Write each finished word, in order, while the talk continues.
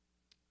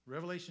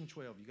Revelation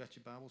 12. You got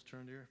your Bibles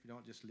turned there? If you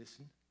don't, just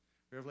listen.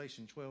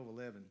 Revelation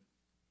 12:11,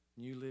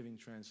 New Living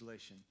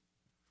Translation.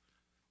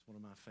 It's one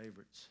of my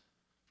favorites.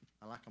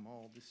 I like them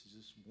all. This is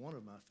just one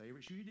of my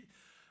favorites.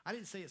 I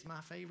didn't say it's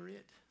my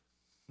favorite.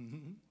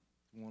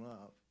 One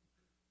of.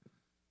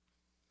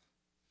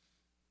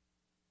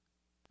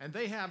 And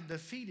they have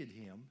defeated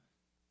him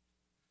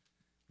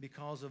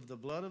because of the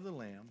blood of the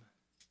Lamb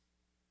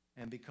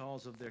and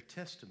because of their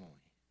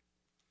testimony.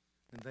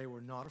 And they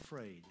were not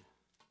afraid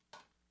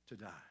to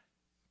die.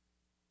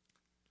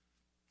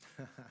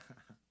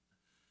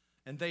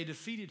 And they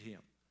defeated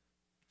him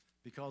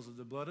because of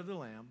the blood of the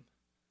Lamb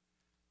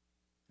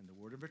and the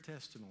word of their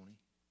testimony,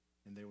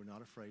 and they were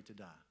not afraid to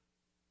die.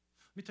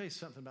 Let me tell you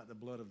something about the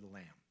blood of the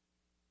Lamb.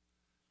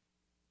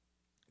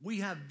 We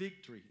have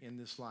victory in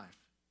this life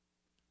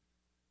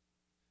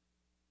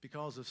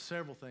because of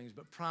several things,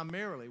 but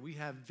primarily we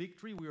have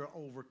victory. We are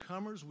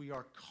overcomers. We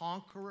are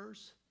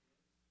conquerors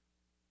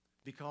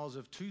because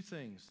of two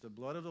things, the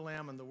blood of the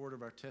Lamb and the word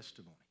of our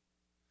testimony.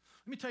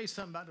 Let me tell you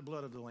something about the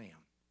blood of the Lamb.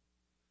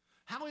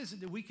 How is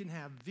it that we can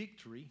have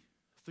victory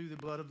through the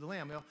blood of the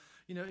Lamb? Well,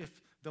 you know, if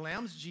the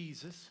Lamb's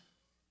Jesus,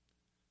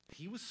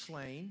 he was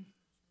slain.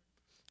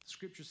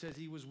 Scripture says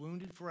he was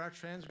wounded for our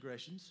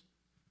transgressions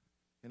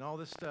and all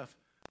this stuff.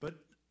 But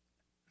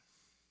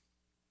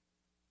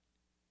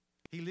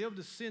he lived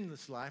a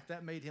sinless life.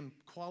 That made him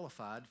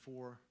qualified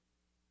for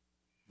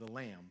the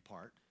Lamb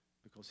part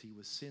because he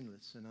was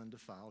sinless and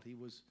undefiled. He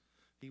was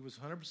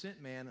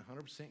 100% man,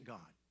 100% God.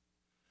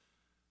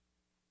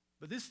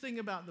 But this thing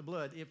about the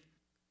blood, if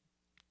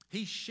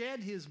he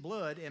shed his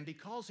blood, and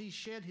because he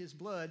shed his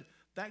blood,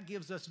 that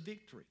gives us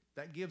victory.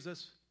 That gives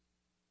us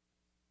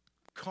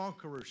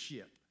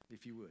conquerorship,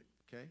 if you would,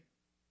 okay?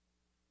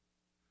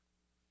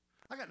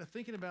 I got to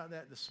thinking about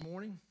that this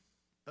morning,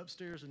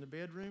 upstairs in the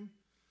bedroom,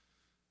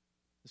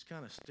 just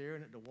kind of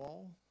staring at the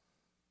wall.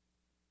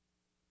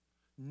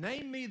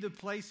 Name me the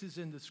places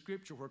in the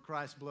Scripture where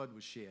Christ's blood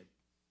was shed.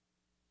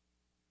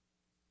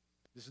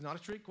 This is not a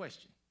trick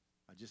question.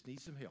 I just need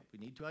some help. We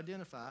need to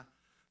identify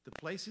the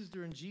places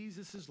during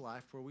Jesus'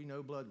 life where we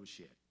know blood was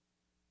shed.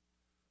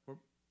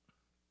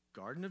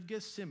 Garden of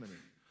Gethsemane,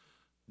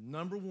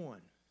 number 1.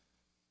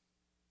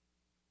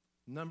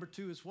 Number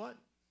 2 is what?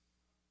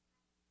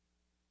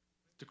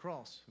 The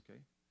cross, okay.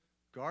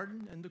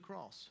 Garden and the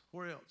cross.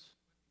 Where else?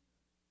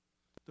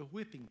 The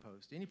whipping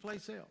post. Any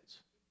place else?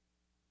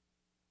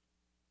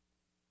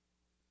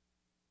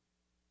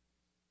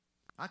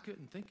 I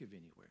couldn't think of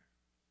anywhere.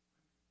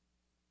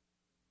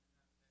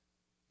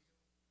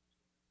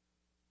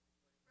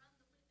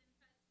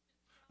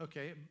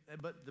 Okay,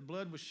 but the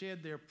blood was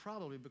shed there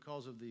probably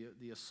because of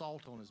the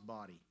assault on his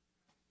body.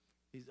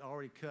 He's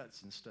already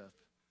cuts and stuff.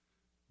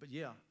 But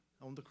yeah,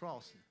 on the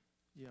cross.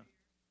 Yeah.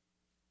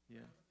 Yeah.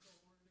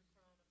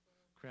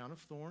 Crown of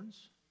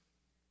thorns.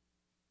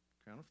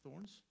 Crown of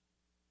thorns.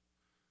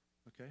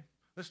 Okay.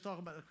 Let's talk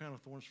about the crown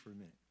of thorns for a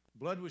minute.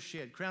 Blood was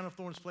shed. Crown of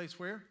thorns placed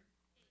where?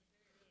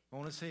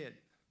 On his head.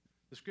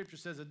 The Scripture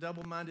says a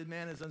double-minded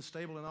man is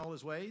unstable in all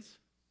his ways.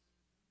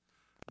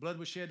 Blood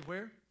was shed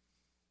where?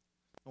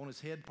 On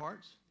his head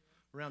parts,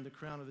 around the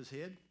crown of his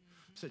head.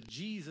 So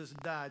Jesus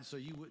died so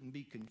you wouldn't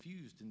be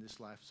confused in this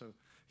life. So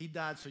he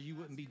died so you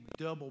wouldn't be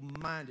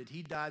double-minded.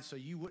 He died so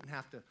you wouldn't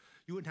have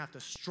to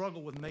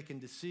struggle with making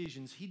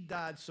decisions. He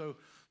died so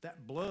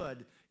that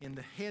blood in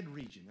the head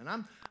region.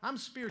 And I'm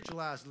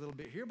spiritualized a little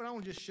bit here, but I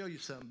want to just show you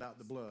something about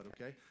the blood,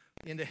 okay?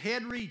 In the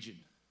head region,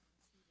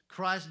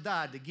 Christ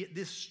died to get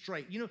this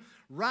straight. You know,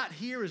 right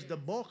here is the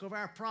bulk of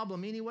our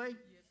problem anyway.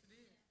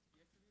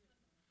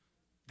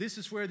 This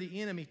is where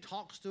the enemy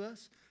talks to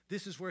us.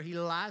 This is where he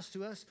lies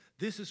to us.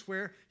 This is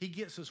where he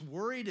gets us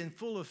worried and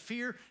full of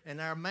fear,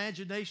 and our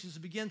imaginations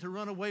begin to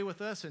run away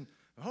with us. And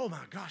oh my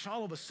gosh,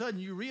 all of a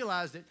sudden you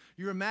realize that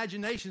your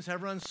imaginations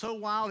have run so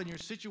wild in your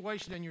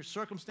situation and your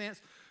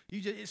circumstance,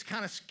 it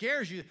kind of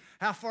scares you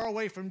how far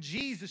away from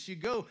Jesus you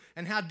go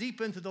and how deep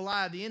into the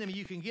lie of the enemy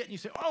you can get. And you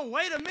say, oh,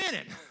 wait a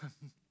minute.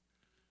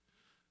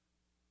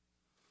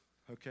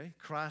 Okay,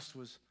 Christ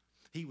was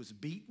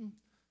beaten.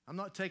 I'm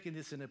not taking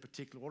this in a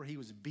particular order. He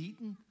was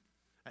beaten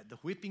at the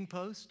whipping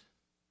post.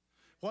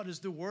 What does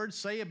the word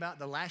say about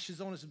the lashes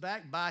on his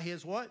back? By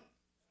his what?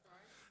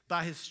 Stripes.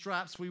 By his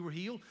stripes we were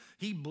healed.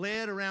 He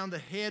bled around the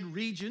head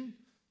region.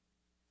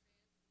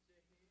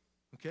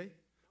 Okay,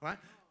 all right.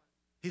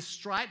 His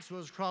stripes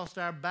was across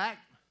our back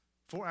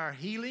for our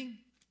healing.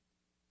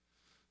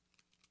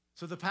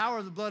 So the power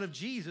of the blood of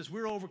Jesus,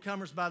 we're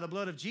overcomers by the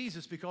blood of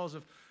Jesus because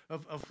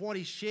of what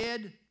he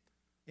shed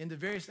in the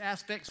various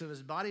aspects of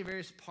his body,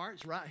 various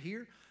parts right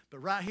here. But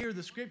right here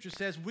the Scripture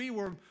says we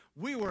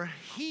were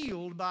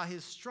healed by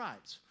his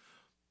stripes.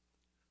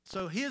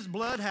 So his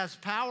blood has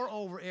power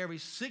over every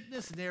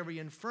sickness and every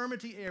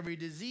infirmity, every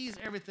disease,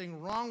 everything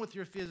wrong with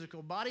your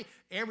physical body,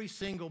 every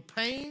single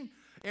pain,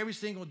 every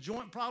single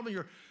joint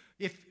problem.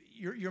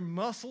 Your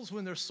muscles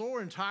when they're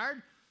sore and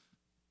tired.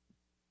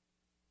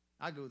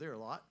 I go there a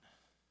lot.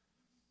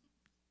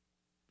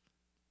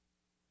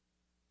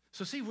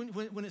 So see,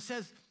 when it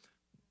says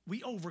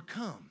we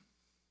overcome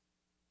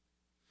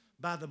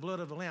by the blood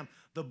of the Lamb.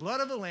 The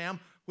blood of the Lamb,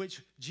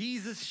 which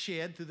Jesus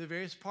shed through the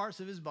various parts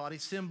of his body,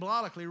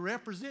 symbolically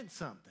represents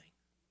something.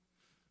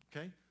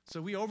 Okay?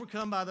 So we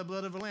overcome by the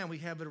blood of the Lamb. We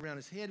have it around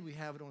his head. We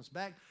have it on his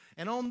back.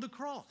 And on the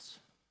cross,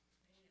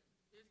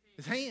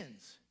 his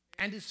hands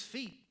and his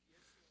feet.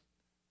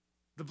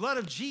 The blood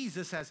of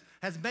Jesus has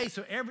made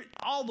so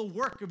all the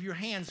work of your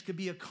hands could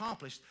be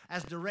accomplished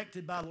as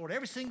directed by the Lord.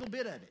 Every single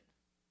bit of it.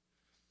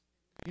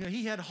 You know,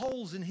 he had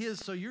holes in his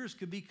so yours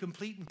could be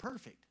complete and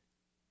perfect.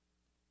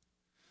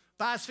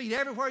 By his feet,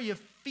 everywhere your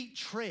feet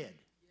tread,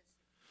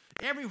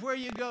 everywhere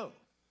you go,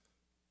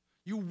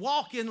 you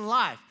walk in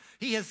life.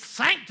 He has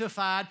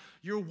sanctified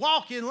your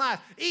walk in life.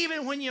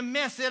 Even when you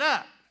mess it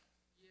up,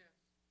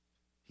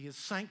 he has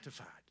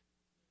sanctified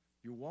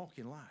your walk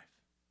in life.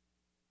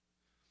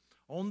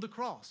 On the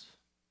cross,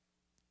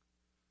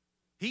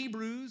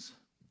 Hebrews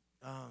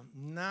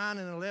 9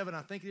 and 11,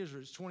 I think it is, or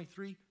it's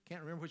 23,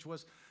 can't remember which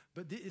was,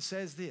 but it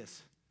says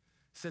this.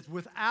 It says,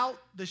 without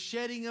the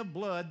shedding of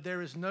blood,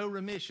 there is no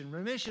remission.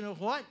 Remission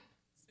of what?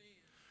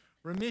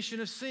 Remission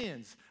of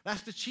sins.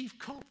 That's the chief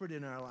culprit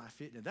in our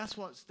life, isn't it? That's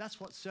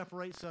what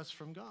separates us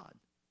from God.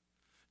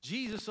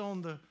 Jesus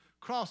on the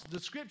cross, the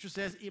scripture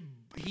says,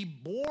 he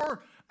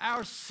bore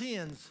our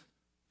sins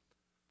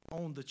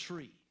on the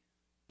tree.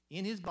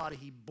 In his body,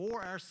 he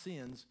bore our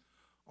sins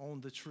on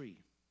the tree.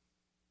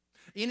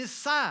 In his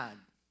side,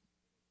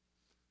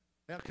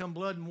 out come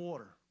blood and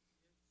water.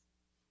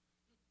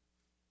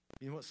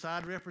 You know what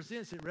side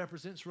represents? It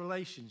represents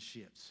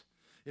relationships.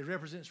 It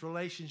represents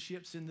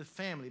relationships in the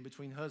family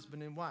between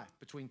husband and wife,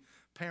 between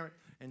parent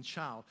and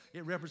child.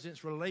 It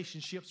represents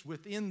relationships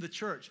within the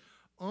church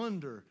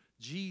under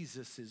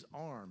Jesus'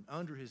 arm,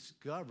 under his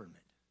government.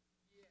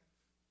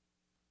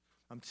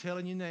 I'm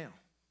telling you now,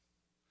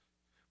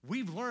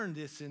 we've learned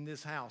this in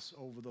this house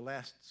over the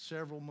last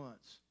several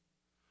months.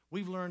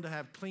 We've learned to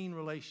have clean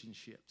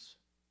relationships.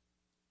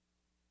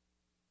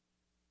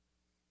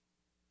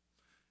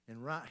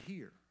 And right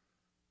here,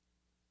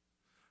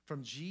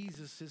 from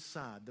Jesus'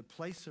 side, the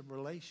place of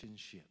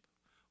relationship,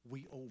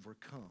 we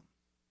overcome.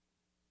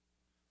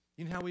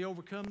 You know how we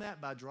overcome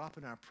that? By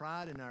dropping our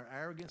pride and our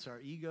arrogance,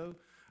 our ego,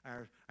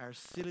 our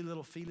silly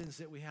little feelings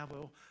that we have.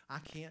 Oh, I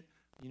can't,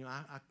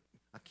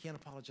 I can't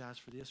apologize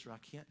for this, or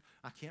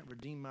I can't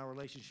redeem my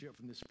relationship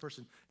from this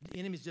person. The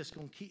enemy's just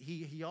going to keep,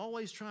 he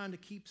always trying to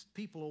keep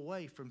people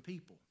away from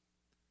people.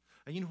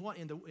 And you know what?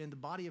 In the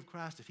body of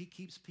Christ, if he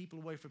keeps people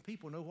away from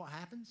people, know what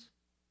happens?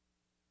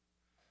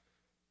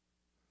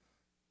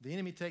 The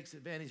enemy takes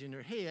advantage in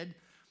their head,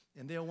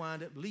 and they'll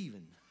wind up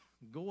leaving,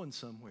 going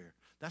somewhere.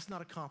 That's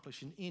not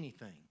accomplishing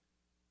anything.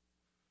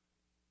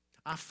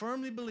 I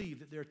firmly believe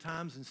that there are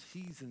times and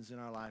seasons in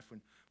our life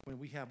when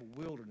we have a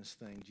wilderness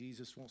thing.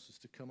 Jesus wants us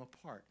to come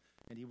apart,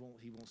 and he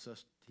wants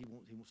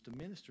to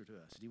minister to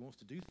us. He wants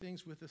to do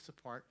things with us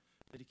apart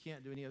that he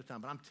can't do any other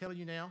time. But I'm telling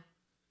you now,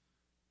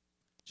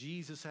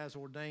 Jesus has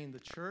ordained the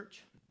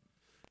church.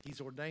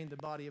 He's ordained the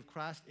body of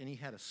Christ, and he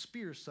had a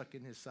spear stuck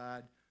in his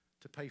side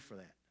to pay for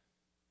that.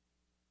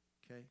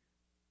 Okay?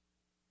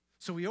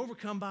 So we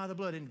overcome by the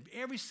blood in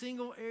every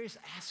single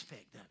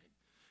aspect of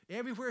it.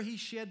 Everywhere he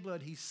shed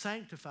blood, he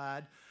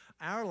sanctified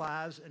our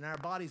lives and our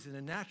bodies in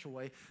a natural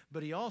way,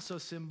 but he also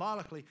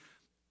symbolically,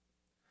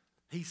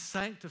 he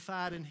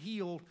sanctified and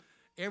healed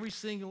every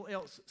single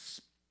else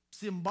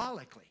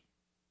symbolically.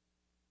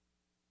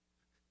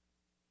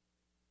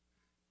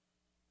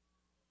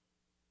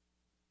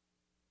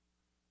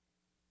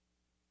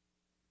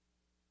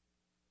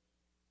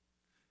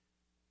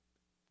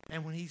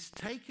 And when he's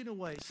taken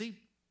away, see,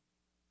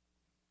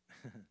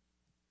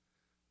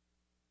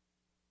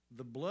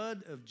 the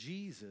blood of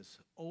Jesus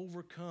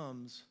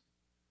overcomes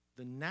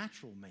the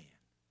natural man,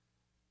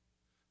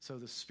 so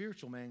the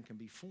spiritual man can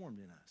be formed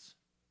in us.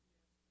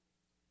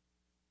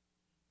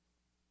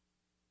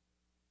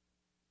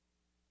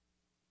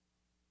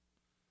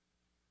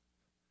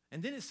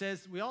 And then it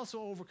says we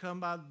also overcome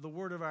by the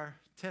word of our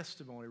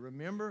testimony.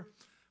 Remember,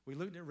 we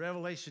looked at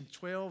Revelation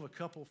 12 a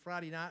couple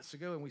Friday nights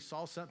ago, and we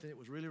saw something that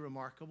was really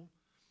remarkable.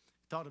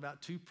 It talked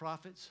about two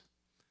prophets,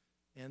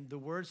 and the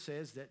word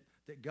says that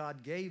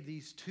God gave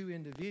these two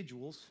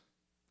individuals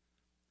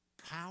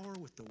power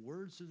with the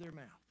words of their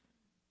mouth.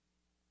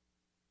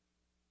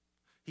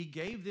 He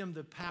gave them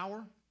the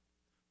power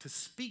to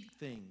speak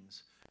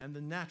things, and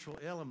the natural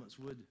elements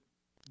would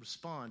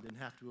respond and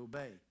have to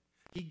obey.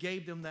 He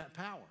gave them that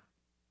power.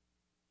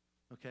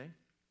 Okay?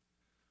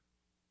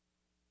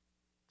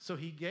 So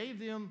he gave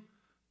them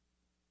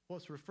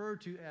what's referred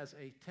to as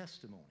a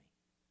testimony.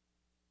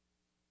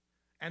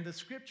 And the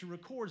scripture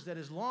records that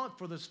as long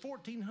for those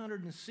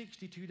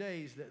 1,462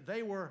 days that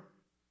they were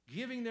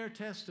giving their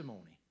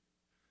testimony,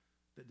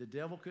 that the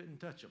devil couldn't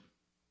touch them.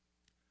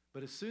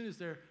 But as soon as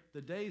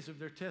the days of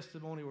their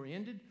testimony were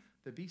ended,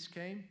 the beast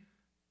came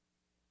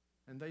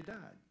and they died.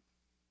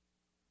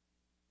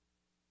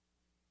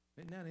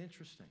 Isn't that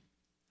interesting?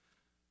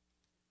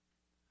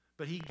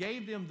 But he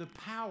gave them the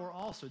power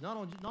also, not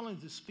only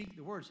to speak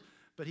the words,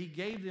 but he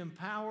gave them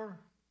power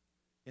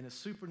in a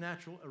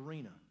supernatural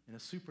arena, in a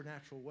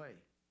supernatural way.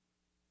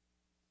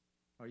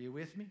 Are you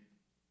with me?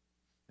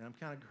 And I'm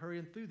kind of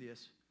hurrying through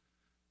this.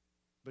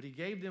 But he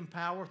gave them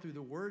power through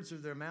the words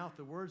of their mouth,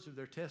 the words of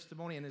their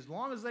testimony. And as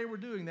long as they were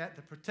doing that,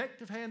 the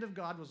protective hand of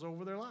God was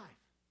over their life.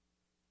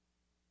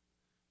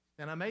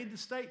 And I made the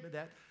statement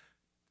that,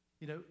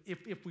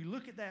 if we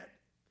look at that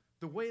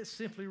the way it's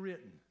simply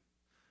written,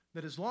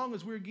 that as long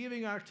as we're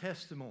giving our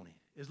testimony,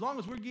 as long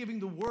as we're giving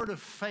the word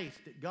of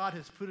faith that God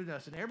has put in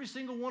us, and every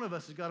single one of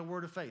us has got a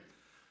word of faith,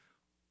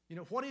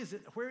 what is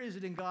it? Where is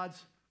it in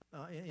God's,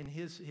 in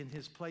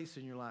His place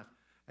in your life?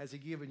 Has He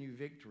given you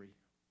victory?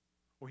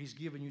 Or He's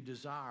given you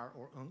desire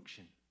or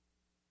unction?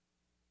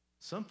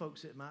 Some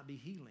folks it might be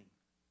healing.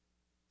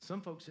 Some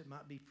folks it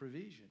might be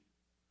provision.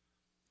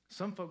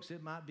 Some folks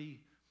it might be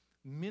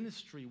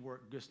ministry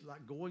work, just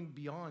like going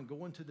beyond,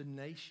 going to the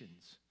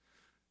nations.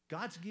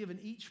 God's given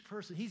each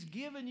person, He's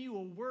given you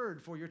a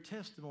word for your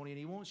testimony, and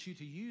He wants you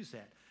to use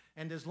that.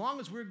 And as long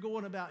as we're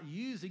going about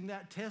using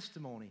that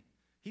testimony,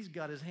 He's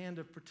got His hand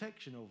of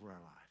protection over our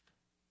life.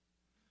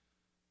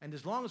 And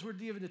as long as we're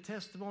giving the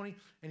testimony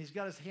and He's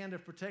got His hand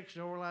of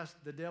protection over our lives,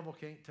 the devil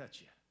can't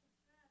touch you.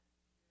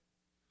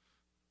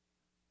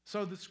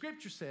 So the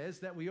Scripture says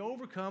that we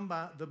overcome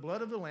by the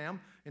blood of the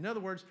Lamb. In other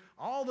words,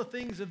 all the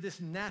things of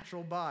this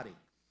natural body,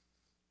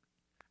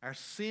 our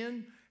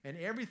sin and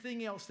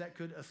everything else that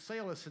could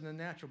assail us in the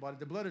natural body,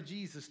 the blood of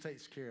Jesus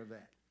takes care of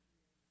that.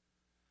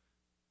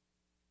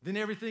 Then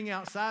everything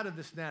outside of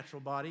this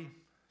natural body,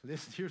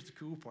 listen, here's the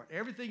cool part.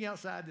 Everything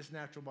outside this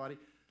natural body,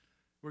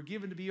 we're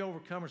given to be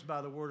overcomers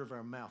by the word of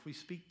our mouth. We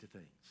speak to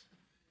things.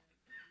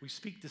 We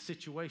speak to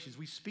situations.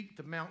 We speak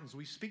to mountains.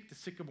 We speak to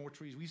sycamore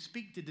trees. We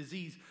speak to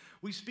disease.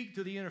 We speak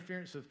to the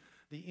interference of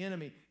the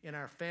enemy in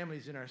our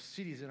families, in our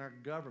cities, in our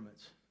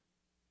governments.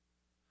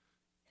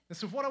 And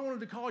so what I wanted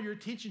to call your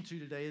attention to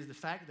today is the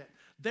fact that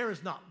there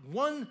is not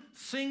one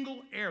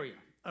single area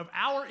of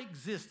our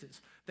existence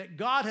that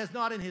God has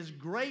not, in His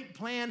great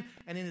plan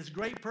and in His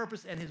great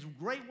purpose and His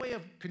great way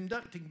of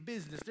conducting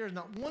business, there's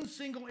not one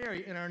single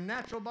area in our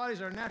natural bodies,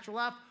 our natural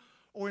life,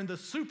 or in the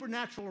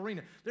supernatural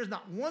arena. There's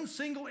not one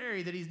single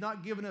area that He's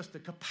not given us the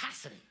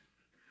capacity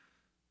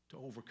to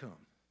overcome.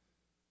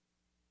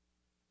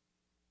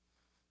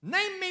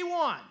 Name me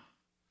one.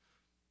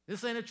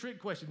 This ain't a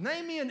trick question.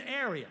 Name me an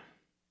area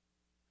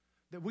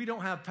that we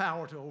don't have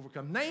power to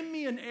overcome. Name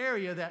me an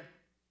area that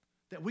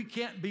we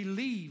can't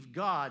believe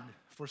God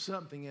for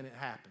something and it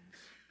happens.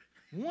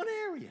 One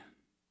area.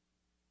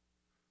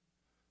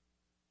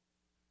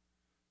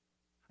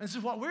 And so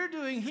what we're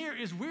doing here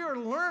is we are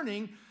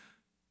learning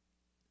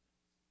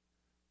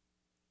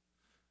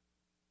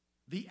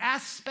the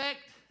aspect,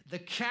 the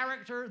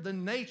character, the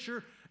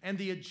nature, and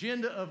the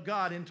agenda of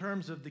God in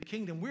terms of the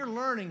kingdom. We're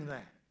learning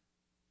that.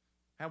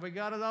 Have we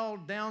got it all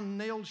down,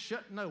 nailed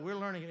shut? No, we're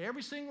learning it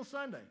every single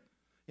Sunday.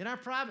 In our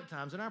private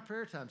times, in our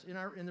prayer times,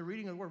 in the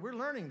reading of the Word, we're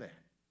learning that.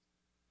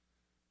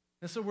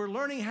 And so we're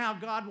learning how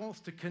God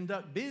wants to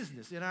conduct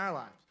business in our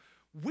lives.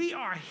 We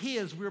are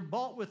His. We're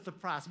bought with the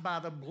price by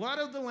the blood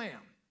of the Lamb.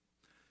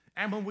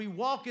 And when we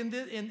walk in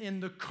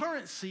the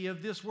currency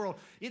of this world,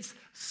 it's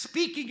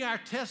speaking our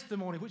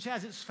testimony, which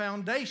has its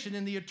foundation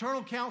in the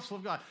eternal counsel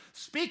of God.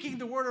 Speaking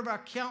the word of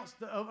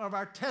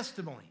our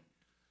testimony.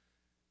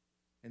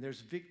 And there's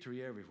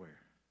victory everywhere.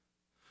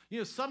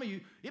 Some of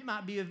you, it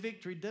might be a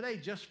victory today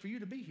just for you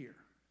to be here.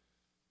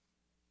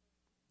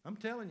 I'm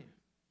telling you.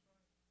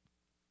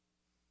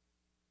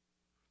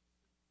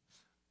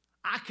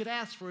 I could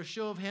ask for a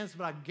show of hands,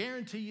 but I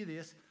guarantee you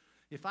this.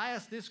 If I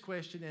asked this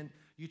question and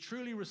you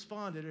truly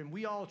responded, and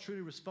we all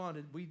truly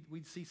responded,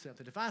 we'd see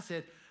something. If I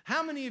said,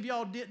 how many of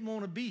y'all didn't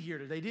want to be here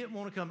today, didn't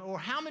want to come, or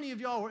how many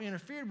of y'all were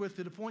interfered with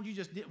to the point you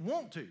just didn't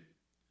want to?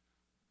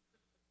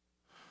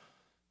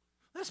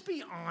 Let's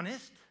be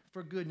honest,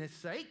 for goodness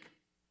sake.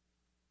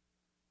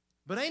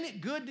 But ain't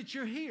it good that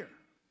you're here?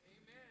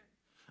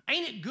 Amen.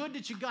 Ain't it good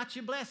that you got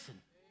your blessing?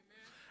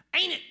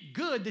 Amen. Ain't it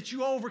good that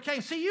you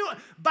overcame? See, you,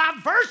 by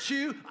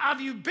virtue of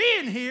you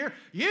being here,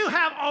 you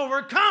have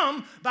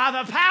overcome by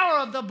the power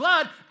of the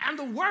blood and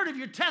the word of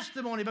your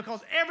testimony,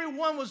 because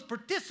everyone was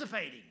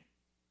participating.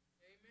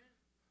 Amen.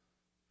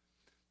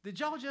 Did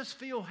y'all just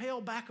feel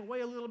hell back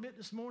away a little bit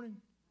this morning?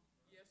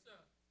 Yes, sir.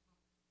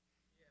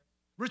 Yes.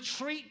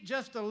 Retreat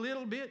just a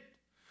little bit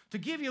to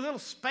give you a little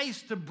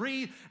space to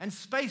breathe and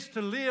space to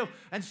live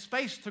and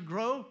space to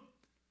grow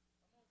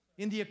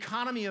in the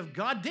economy of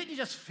God. Didn't you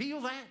just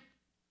feel that?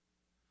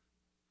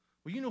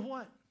 Well, you know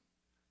what?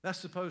 That's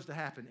supposed to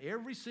happen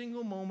every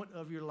single moment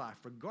of your life,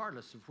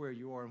 regardless of where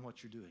you are and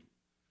what you're doing.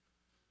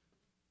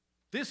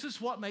 This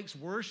is what makes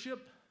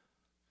worship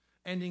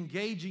and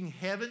engaging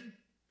heaven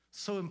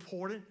so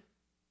important,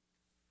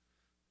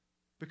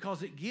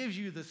 because it gives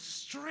you the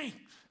strength.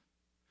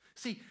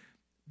 See,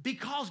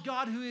 because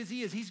God who is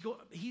He is,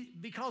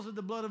 because of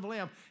the blood of the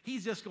Lamb,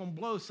 He's just going to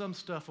blow some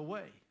stuff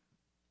away.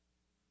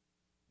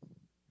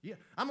 Yeah,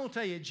 I'm going to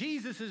tell you,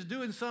 Jesus is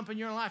doing something in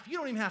your life you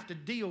don't even have to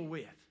deal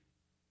with.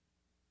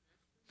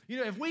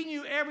 If we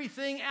knew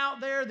everything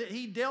out there that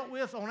He dealt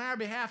with on our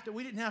behalf that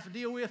we didn't have to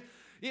deal with,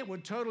 it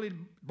would totally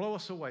blow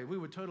us away. We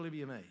would totally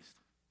be amazed.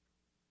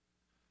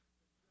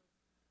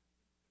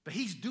 But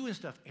he's doing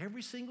stuff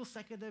every single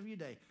second of your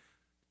day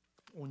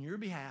on your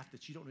behalf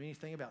that you don't know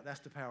anything about. That's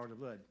the power of the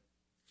blood.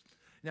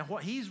 Now,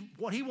 what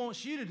he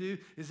wants you to do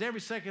is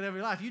every second of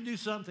your life, you do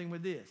something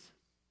with this.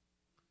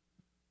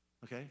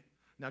 Okay?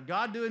 Now,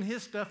 God doing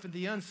his stuff and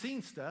the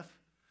unseen stuff,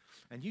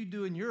 and you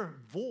doing your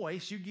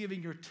voice, you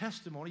giving your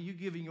testimony, you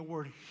giving your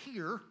word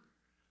here,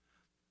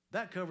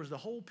 that covers the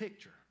whole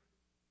picture.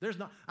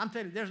 I'm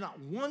telling you, there's not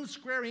 1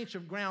 square inch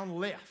of ground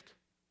left.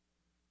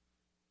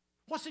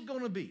 What's it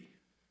going to be?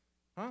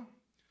 Huh?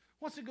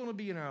 What's it going to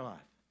be in our life?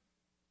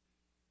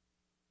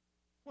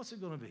 What's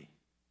it going to be?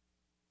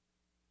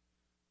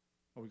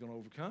 Are we going to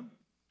overcome?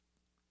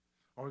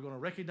 Are we going to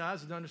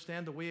recognize and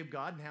understand the way of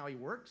God and how he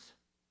works?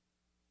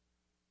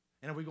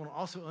 And are we going to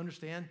also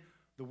understand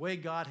the way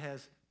God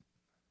has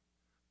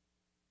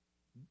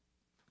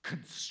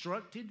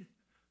constructed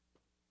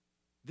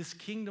this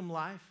kingdom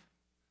life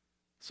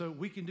so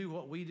we can do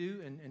what we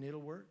do and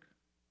it'll work?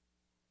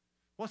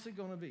 What's it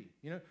going to be?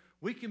 You know,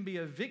 we can be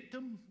a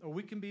victim or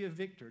we can be a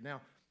victor.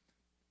 Now,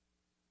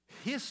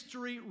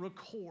 history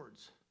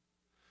records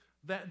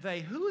that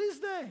who is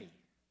they?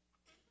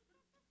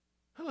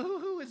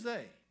 Who is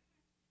they?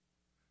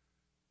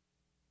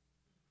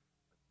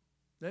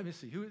 Let me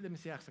see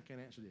if I can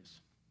answer this.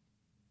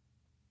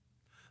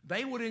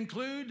 They would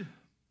include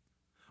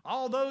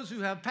all those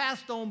who have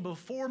passed on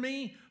before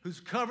me, who's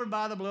covered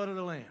by the blood of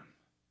the Lamb.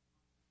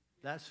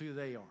 That's who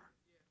they are.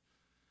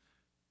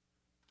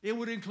 It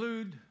would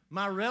include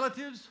my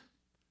relatives.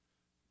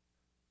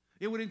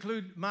 It would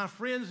include my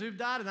friends who've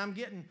died, and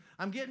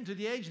I'm getting to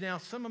the age now.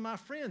 Some of my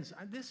friends,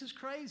 this is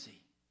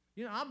crazy.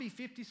 You know, I'll be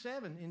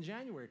 57 in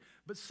January,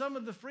 but some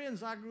of the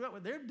friends I grew up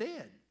with, they're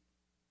dead.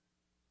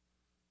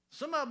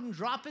 Some of them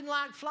dropping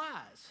like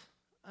flies.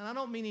 And I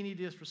don't mean any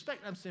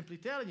disrespect. I'm simply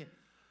telling you.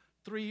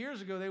 3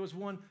 years ago, there was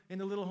one in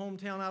the little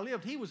hometown I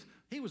lived. He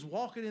was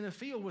walking in a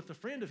field with a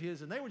friend of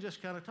his, and they were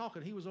just kind of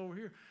talking. He was over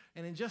here.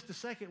 And in just a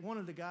second, one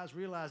of the guys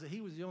realized that he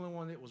was the only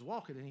one that was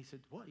walking. And he said,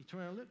 what? He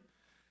turned around and looked.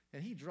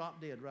 And he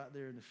dropped dead right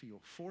there in the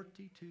field,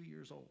 42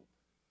 years old.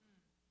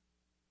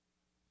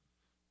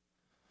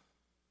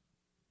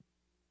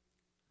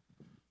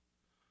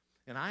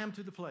 And I am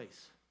to the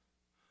place.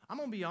 I'm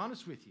going to be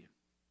honest with you.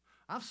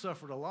 I've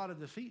suffered a lot of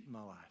defeat in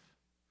my life.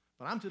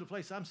 But I'm to the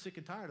place I'm sick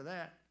and tired of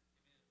that.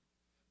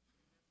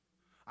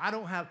 I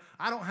don't have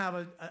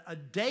a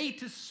day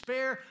to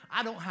spare.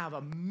 I don't have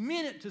a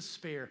minute to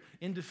spare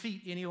in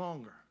defeat any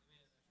longer.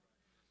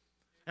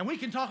 And we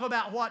can talk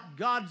about what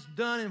God's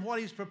done and what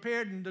he's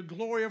prepared and the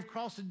glory of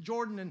crossing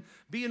Jordan and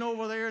being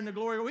over there in the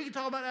glory. We can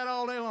talk about that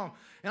all day long.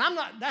 And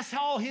that's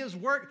all his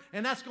work,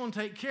 and that's going to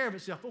take care of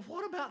itself. But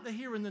what about the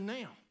here and the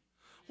now?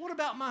 What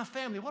about my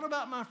family? What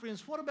about my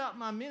friends? What about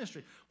my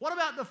ministry? What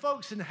about the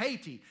folks in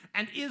Haiti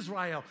and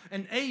Israel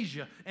and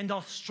Asia and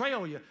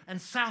Australia and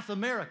South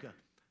America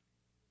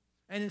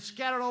and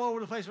scattered all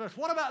over the place?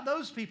 What about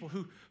those people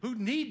who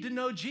need to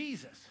know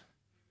Jesus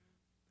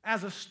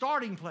as a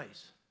starting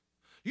place?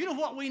 You know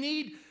what we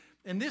need?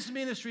 And this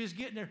ministry is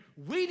getting there.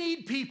 We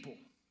need people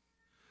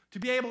to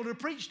be able to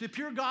preach the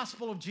pure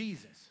gospel of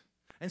Jesus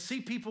and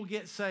see people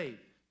get saved.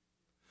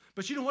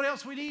 But you know what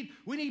else we need?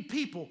 We need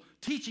people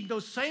teaching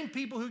those same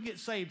people who get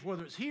saved,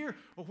 whether it's here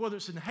or whether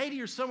it's in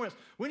Haiti or somewhere else.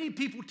 We need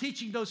people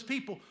teaching those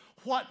people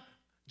what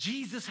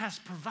Jesus has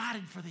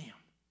provided for them.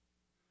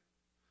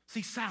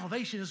 See,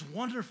 salvation is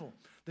wonderful.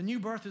 The new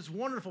birth is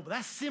wonderful, but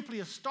that's simply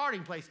a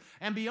starting place.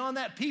 And beyond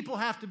that, people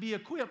have to be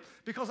equipped,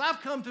 because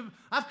I've come to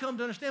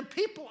understand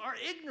people are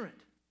ignorant.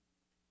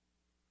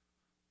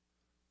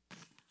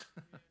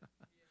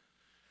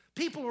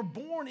 People are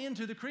born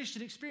into the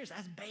Christian experience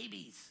as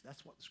babies.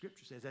 That's what the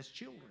scripture says, as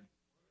children.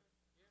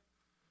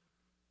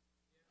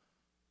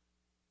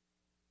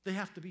 They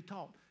have to be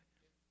taught.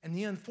 And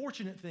the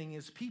unfortunate thing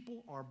is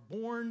people are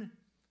born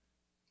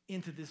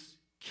into this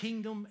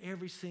kingdom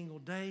every single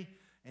day,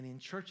 and in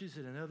churches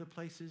and in other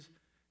places,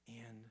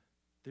 and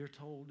they're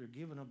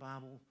given a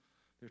Bible,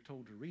 they're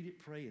told to read it,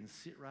 pray, and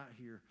sit right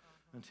here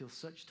until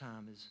such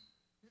time as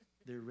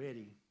they're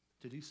ready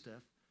to do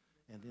stuff,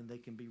 and then they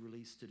can be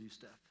released to do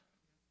stuff.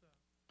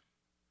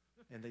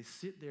 And they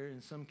sit there, in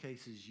some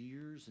cases,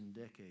 years and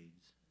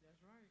decades,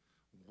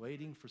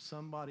 waiting for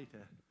somebody to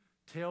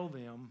tell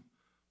them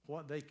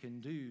what they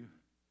can do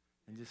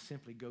and just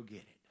simply go get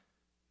it.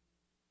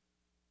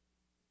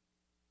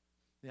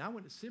 Now, I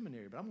went to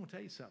seminary, but I'm going to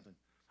tell you something.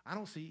 I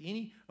don't see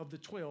any of the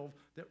 12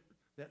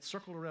 that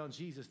circled around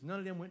Jesus. None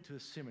of them went to a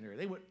seminary.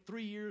 They went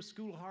 3 years,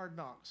 school of hard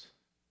knocks.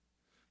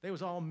 They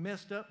was all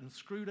messed up and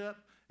screwed up.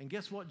 And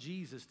guess what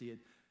Jesus did?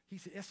 He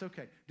said, it's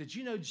okay. Did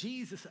you know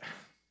Jesus...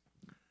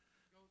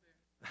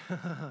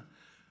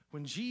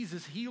 when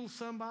Jesus healed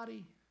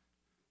somebody,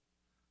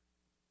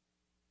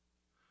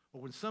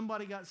 or when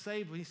somebody got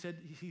saved, he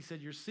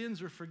said, your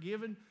sins are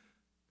forgiven.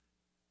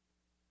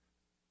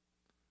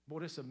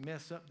 Boy, this will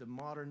mess up the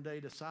modern day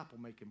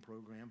disciple-making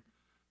program.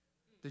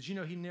 Did you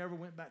know he never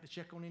went back to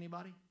check on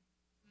anybody?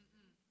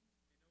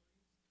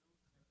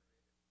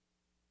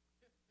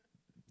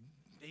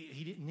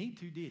 He didn't need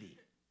to, did he?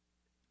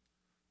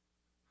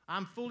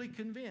 I'm fully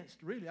convinced,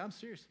 really, I'm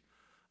serious.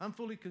 I'm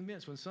fully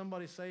convinced when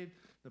somebody's saved,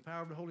 the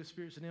power of the Holy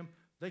Spirit's in them,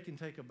 they can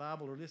take a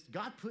Bible or this.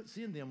 God puts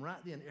in them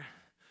right then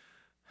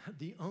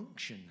the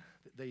unction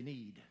that they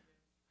need,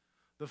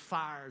 the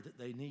fire that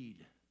they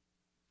need.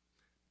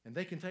 And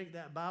they can take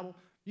that Bible.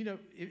 You know,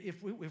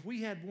 if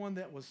we had one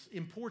that was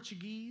in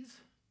Portuguese,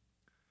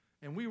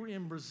 and we were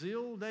in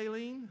Brazil,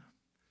 Daylene,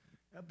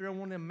 up there on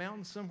one of them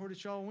mountains somewhere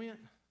that y'all went,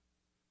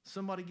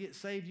 somebody gets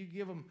saved, you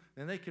give them,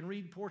 and they can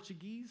read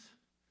Portuguese,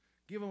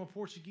 give them a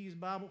Portuguese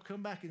Bible,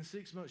 come back in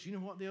 6 months. You know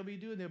what they'll be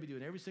doing? They'll be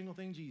doing every single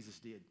thing Jesus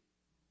did.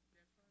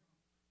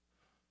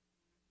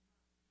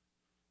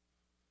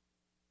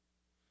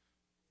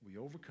 We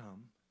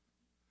overcome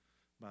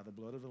by the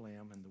blood of the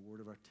Lamb and the word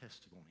of our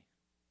testimony.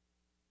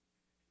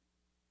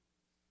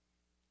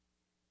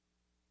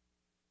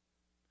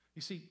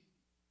 You see,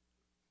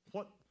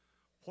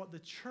 what the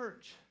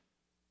church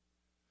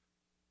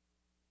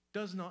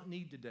does not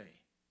need today,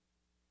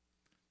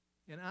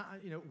 and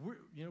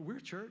we're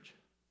a church,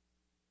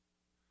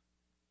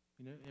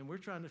 and we're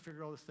trying to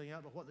figure all this thing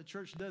out. But what the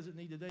church doesn't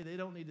need today, they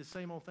don't need the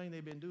same old thing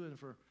they've been doing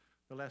for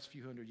the last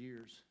few hundred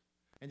years,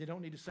 and they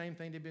don't need the same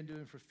thing they've been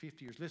doing for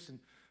 50 years. Listen,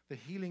 the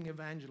healing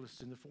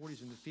evangelists in the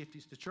 40s and the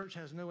 50s, the church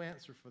has no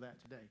answer for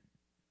that today.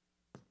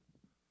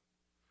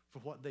 For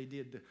what they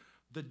did,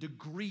 the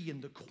degree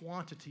and the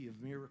quantity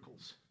of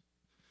miracles.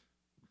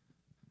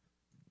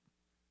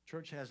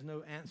 Church has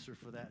no answer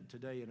for that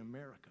today in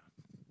America.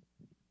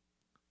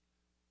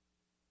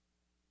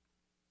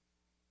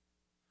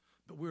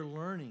 But we're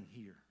learning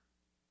here.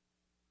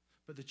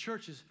 But the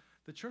church is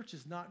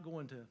not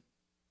going to.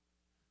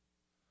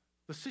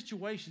 The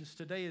situations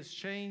today has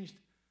changed,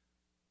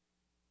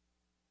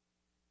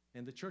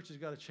 and the church has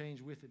got to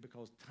change with it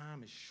because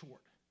time is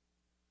short.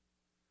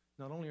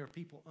 Not only are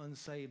people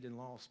unsaved and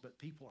lost, but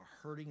people are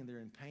hurting and they're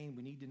in pain.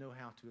 We need to know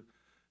how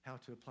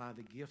to apply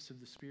the gifts of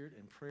the Spirit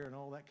and prayer and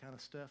all that kind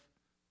of stuff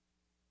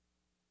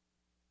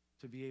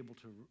to be able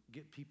to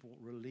get people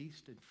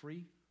released and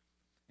free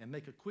and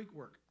make a quick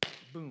work.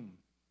 Boom.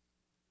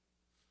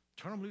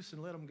 Turn them loose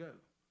and let them go.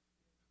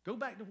 Go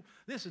back to,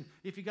 listen,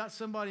 if you got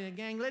somebody in a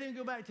gang, let him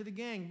go back to the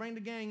gang. Bring the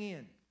gang in.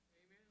 Amen.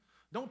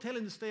 Don't tell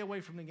him to stay away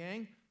from the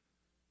gang.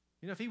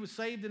 If he was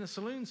saved in a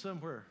saloon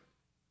somewhere,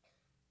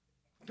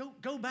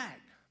 go back.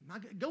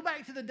 Go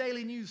back to the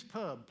Daily News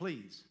pub,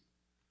 please.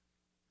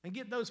 And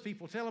get those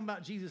people. Tell them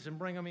about Jesus and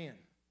bring them in.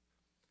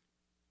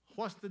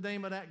 What's the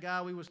name of that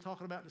guy we was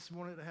talking about this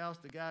morning at the house?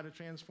 The guy that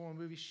transformed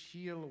movie,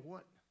 Sheila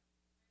what?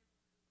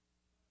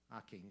 I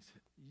can't say.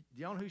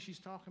 Do y'all know who she's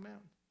talking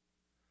about?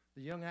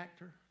 The young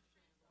actor?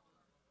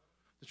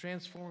 The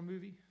Transform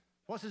movie?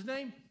 What's his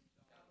name?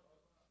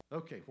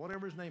 Okay,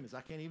 whatever his name is.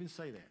 I can't even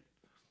say that.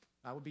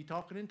 I would be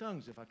talking in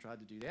tongues if I tried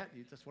to do that.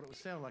 That's what it would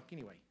sound like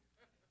anyway.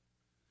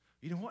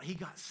 You know what? He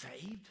got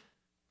saved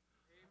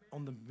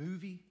on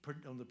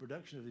the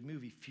production of the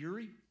movie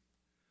Fury.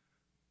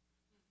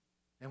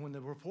 And when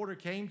the reporter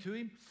came to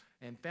him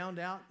and found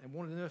out and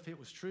wanted to know if it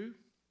was true,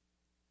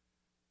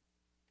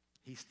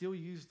 he still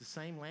used the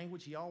same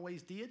language he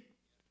always did.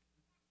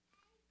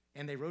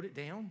 And they wrote it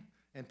down,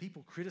 and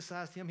people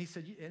criticized him. He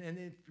said,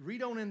 and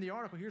read on in the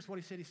article, here's what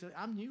he said. He said,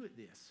 I'm new at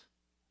this.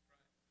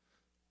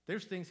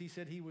 There's things he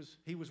said he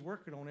was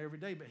working on every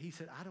day, but he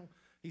said,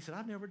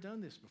 I've never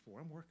done this before.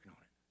 I'm working on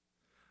it.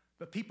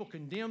 But people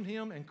condemned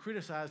him and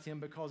criticized him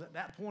because at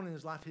that point in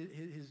his life,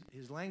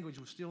 his language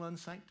was still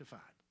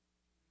unsanctified.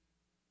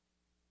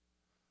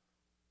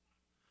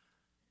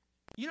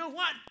 You know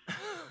what?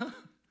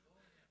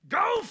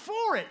 Go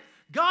for it.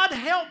 God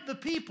help the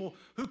people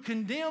who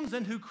condemns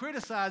and who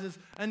criticizes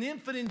an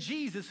infant in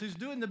Jesus who's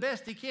doing the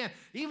best he can,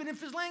 even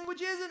if his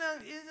language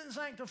isn't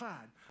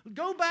sanctified.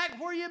 Go back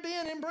where you've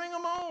been and bring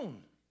them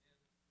on.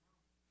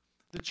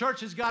 The church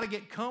has got to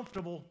get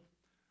comfortable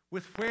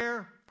with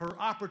where her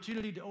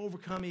opportunity to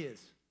overcome is.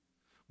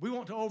 We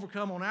want to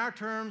overcome on our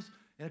terms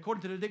and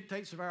according to the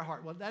dictates of our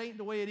heart. Well, that ain't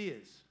the way it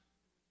is.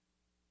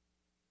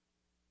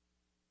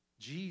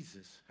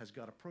 Jesus has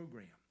got a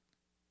program.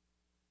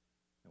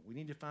 Now, we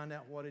need to find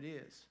out what it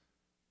is.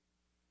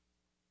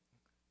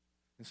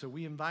 And so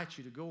we invite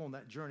you to go on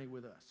that journey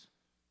with us.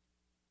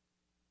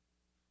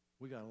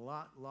 We got a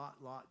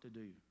lot to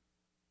do.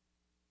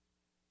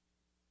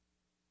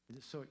 And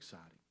it's so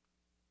exciting.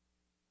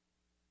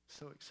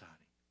 So exciting.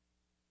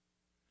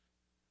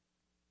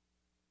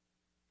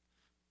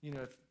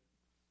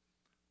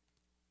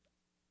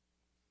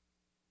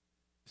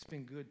 It's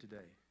been good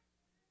today.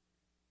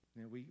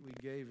 We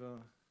gave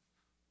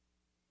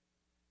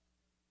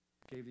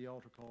the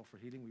altar call for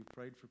healing. We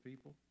prayed for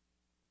people.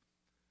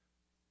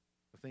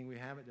 The thing we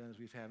haven't done is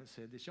we haven't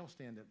said this. Y'all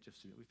stand up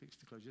just a minute. We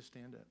fixed to close. Just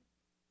stand up.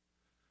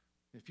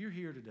 If you're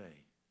here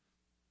today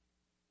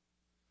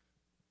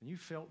and you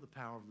felt the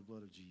power of the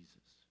blood of Jesus,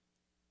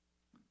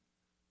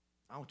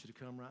 I want you to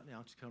come right now. I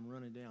want you to come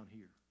running down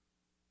here.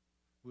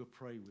 We'll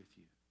pray with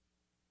you.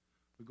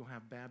 We're going to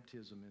have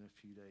baptism in a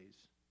few days.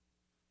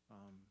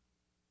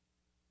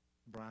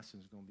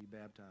 Bryson's going to be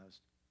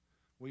baptized.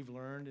 We've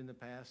learned in the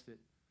past that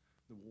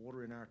the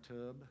water in our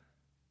tub,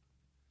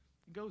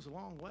 it goes a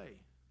long way.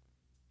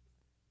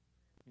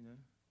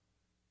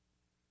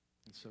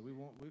 And so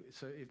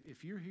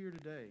if you're here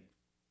today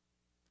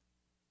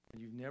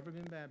and you've never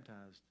been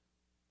baptized,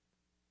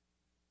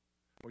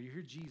 or you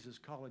hear Jesus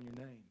calling your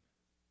name,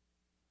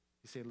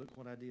 you say, look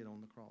what I did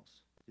on the cross.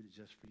 I did it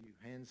just for you.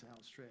 Hands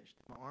outstretched.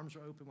 My arms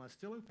are open. Well, it's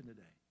still open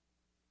today.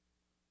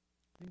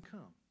 Then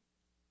come.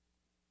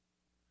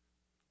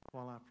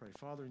 While I pray.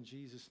 Father, in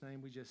Jesus'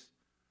 name,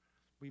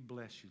 we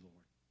bless you, Lord.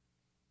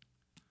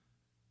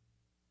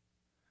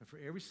 And for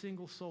every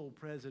single soul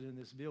present in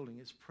this building,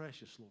 it's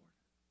precious, Lord.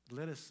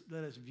 Let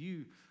us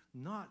view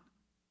not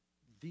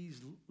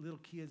these little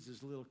kids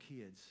as little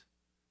kids.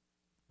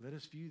 Let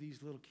us view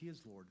these little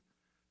kids, Lord,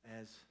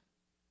 as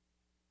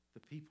the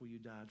people you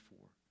died for,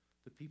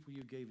 the people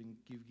you've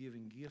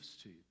given gifts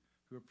to,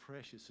 who are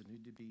precious and who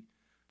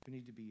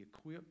need to be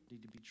equipped,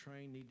 need to be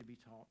trained, need to be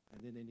taught,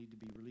 and then they need to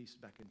be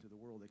released back into the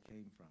world they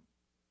came from.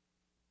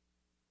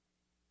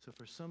 So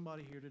for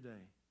somebody here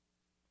today,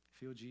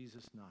 feel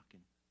Jesus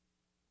knocking.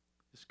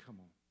 Just come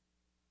on.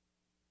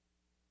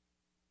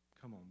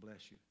 Come on,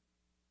 bless you.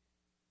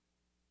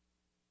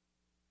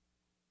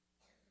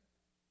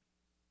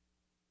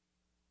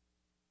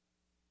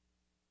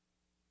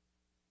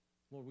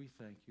 Lord, we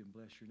thank you and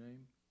bless your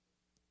name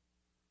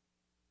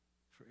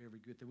for every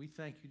good thing. We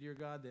thank you, dear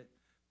God, that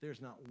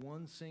there's not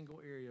one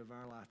single area of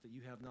our life that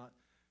you have not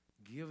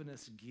given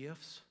us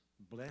gifts,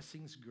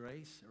 blessings,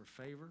 grace, or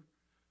favor,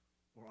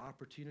 or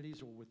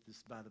opportunities, or with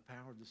this, by the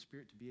power of the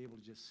Spirit, to be able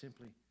to just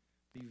simply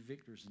be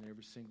victors in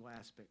every single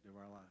aspect of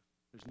our life.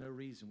 There's no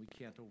reason we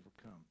can't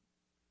overcome.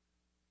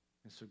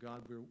 And so,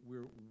 God,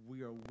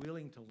 we are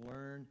willing to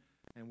learn,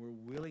 and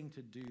we're willing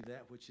to do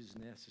that which is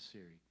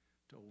necessary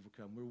to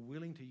overcome. We're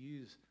willing to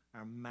use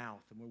our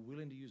mouth, and we're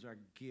willing to use our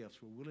gifts.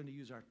 We're willing to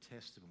use our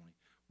testimony.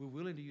 We're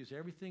willing to use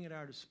everything at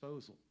our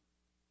disposal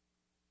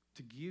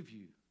to give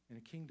you in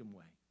a kingdom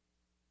way,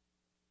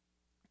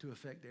 to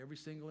affect every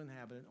single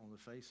inhabitant on the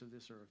face of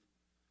this earth.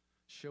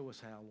 Show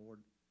us how, Lord,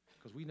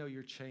 because we know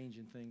you're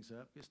changing things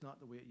up. It's not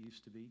the way it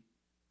used to be.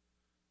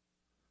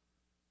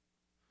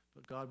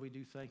 But God, we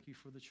do thank you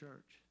for the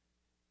church.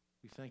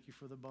 We thank you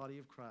for the body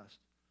of Christ,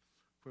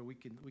 where we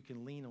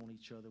can lean on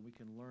each other. We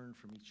can learn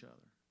from each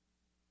other.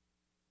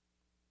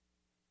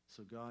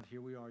 So God,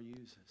 here we are.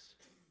 Use us.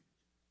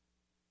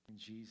 In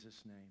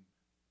Jesus' name,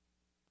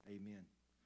 amen.